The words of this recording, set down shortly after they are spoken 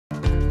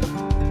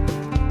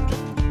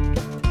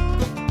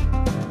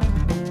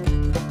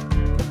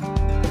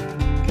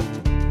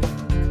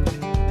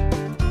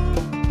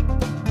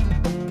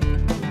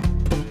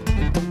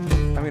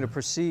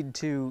proceed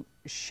to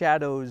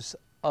shadows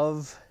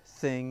of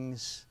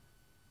things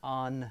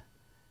on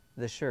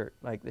the shirt,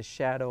 like the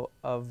shadow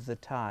of the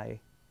tie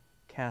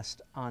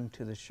cast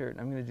onto the shirt.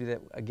 I'm going to do that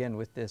again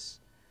with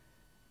this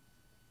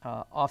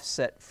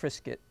offset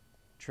frisket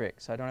trick,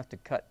 so I don't have to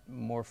cut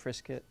more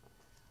frisket,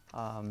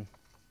 but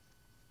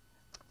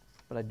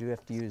I do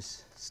have to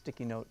use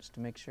sticky notes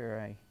to make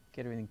sure I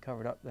get everything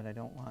covered up that I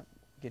don't want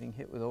getting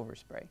hit with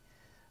overspray.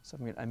 So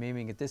I'm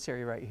aiming at this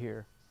area right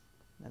here.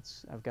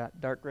 I've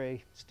got dark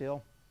gray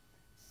still.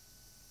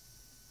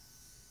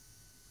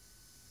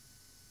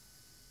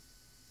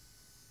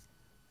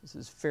 This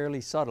is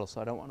fairly subtle,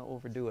 so I don't want to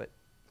overdo it.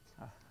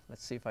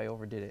 Let's see if I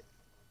overdid it.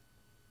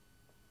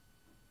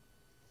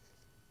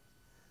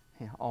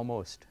 Yeah,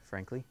 almost,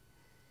 frankly.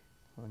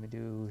 Let me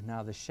do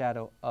now the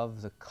shadow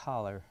of the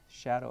collar,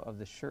 shadow of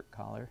the shirt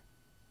collar.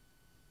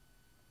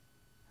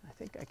 I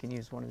think I can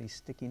use one of these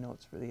sticky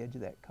notes for the edge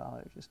of that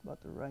collar, just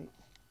about the right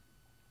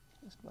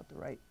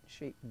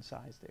shape and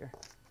size there.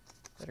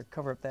 Better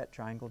cover up that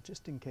triangle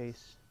just in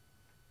case.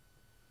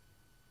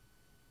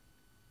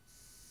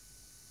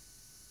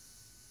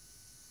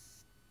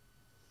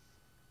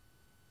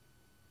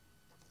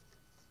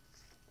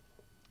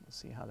 We'll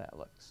see how that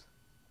looks.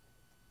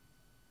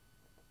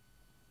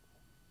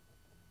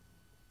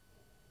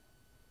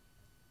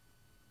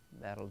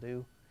 That'll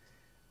do.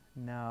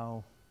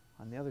 Now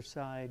on the other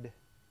side,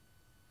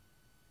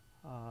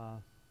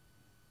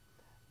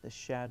 the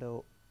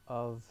shadow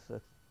of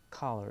the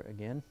collar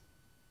again.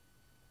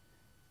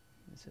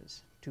 This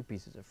is 2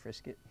 pieces of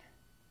frisket.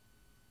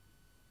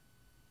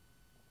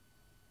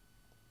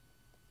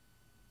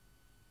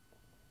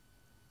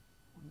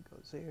 One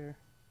goes there.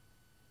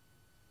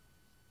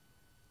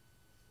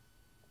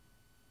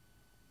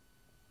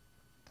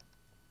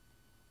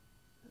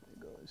 It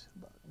goes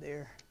about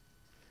there.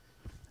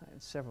 I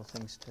have several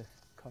things to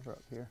cover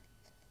up here,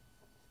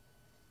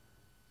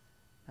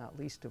 not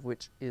least of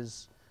which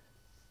is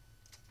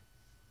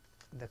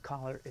the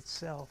collar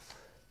itself.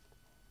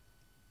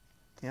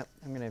 Yep,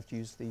 I'm going to have to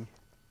use the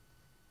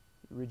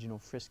original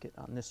frisket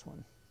on this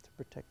one to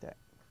protect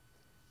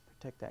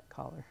that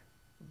collar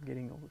from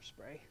getting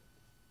overspray.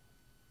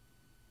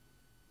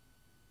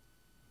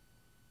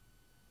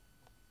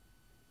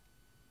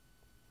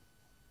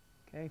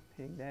 Okay,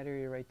 hitting that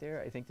area right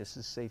there. I think this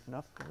is safe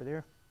enough over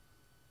there.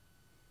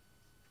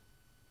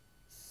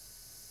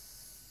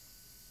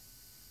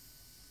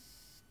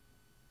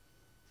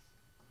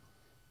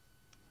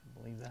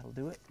 I believe that'll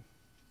do it.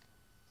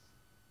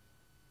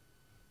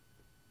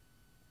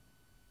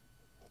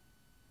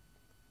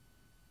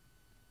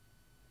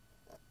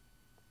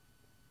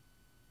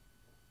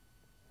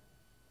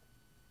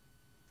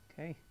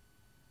 Okay.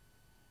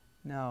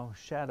 Now,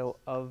 shadow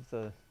of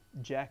the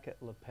jacket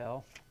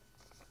lapel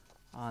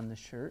on the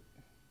shirt.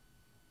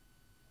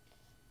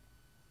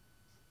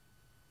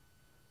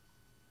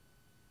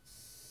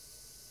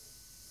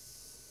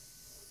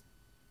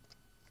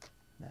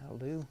 That'll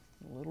do.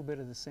 A little bit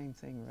of the same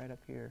thing right up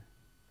here.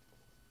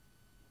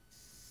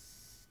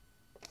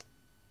 There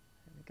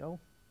we go.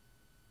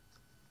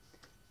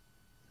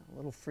 A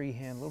little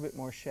freehand, a little bit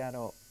more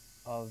shadow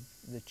of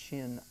the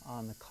chin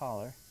on the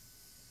collar,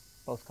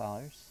 both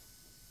collars.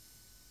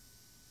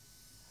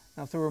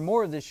 Now, if there were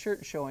more of this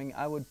shirt showing,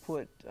 I would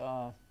put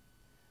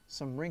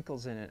some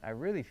wrinkles in it. I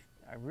really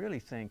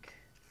think.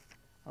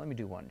 Let me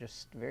do one,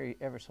 just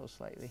ever so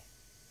slightly.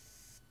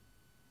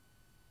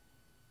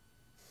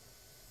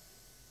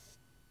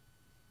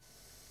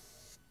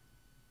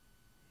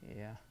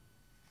 Yeah.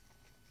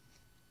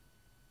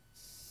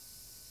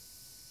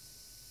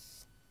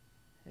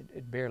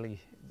 It barely,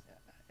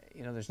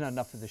 you know, there's not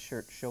enough of the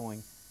shirt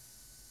showing.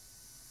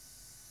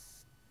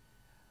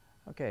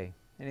 Okay,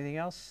 anything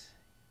else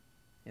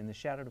in the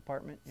shadow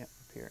department? Yep,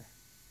 up here.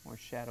 More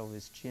shadow of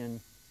his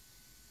chin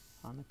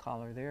on the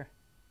collar there.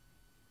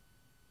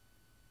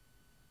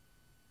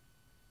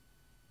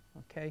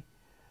 Okay.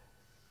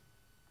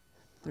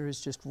 There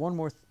is just one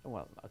more,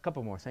 well, a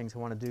couple more things I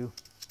want to do.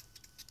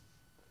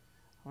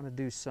 I want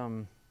to do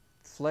some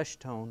flesh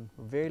tone,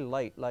 very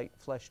light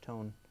flesh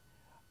tone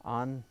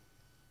on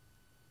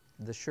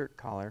the shirt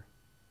collar,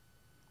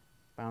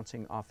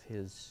 bouncing off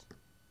his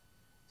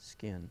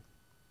skin.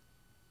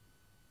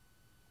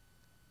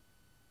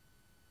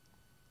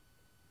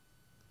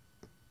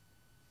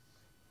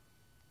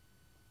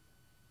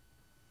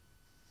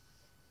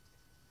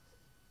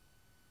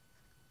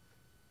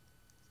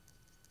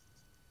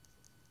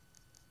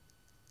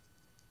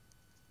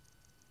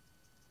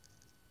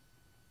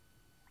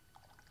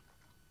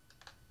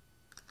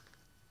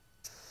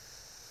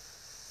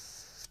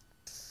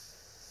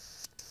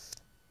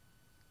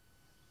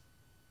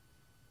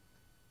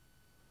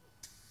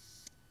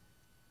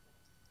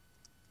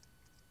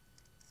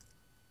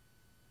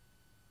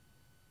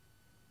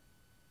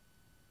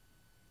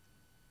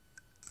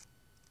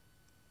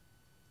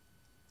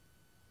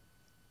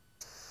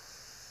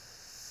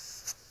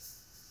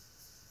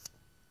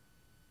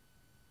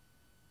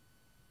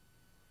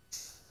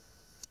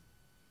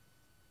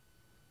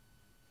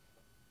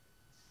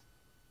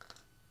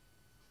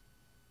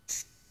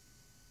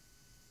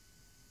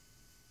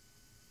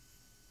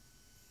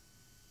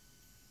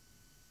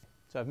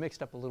 So I've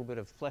mixed up a little bit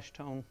of flesh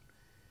tone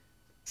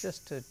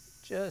just to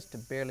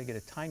barely get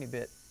a tiny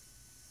bit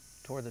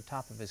toward the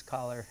top of his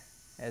collar,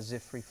 as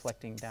if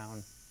reflecting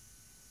down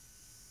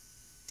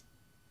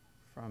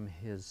from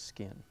his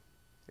skin.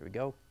 There we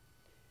go.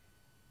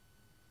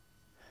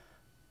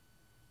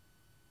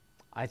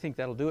 I think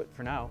that'll do it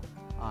for now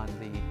on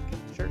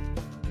the shirt.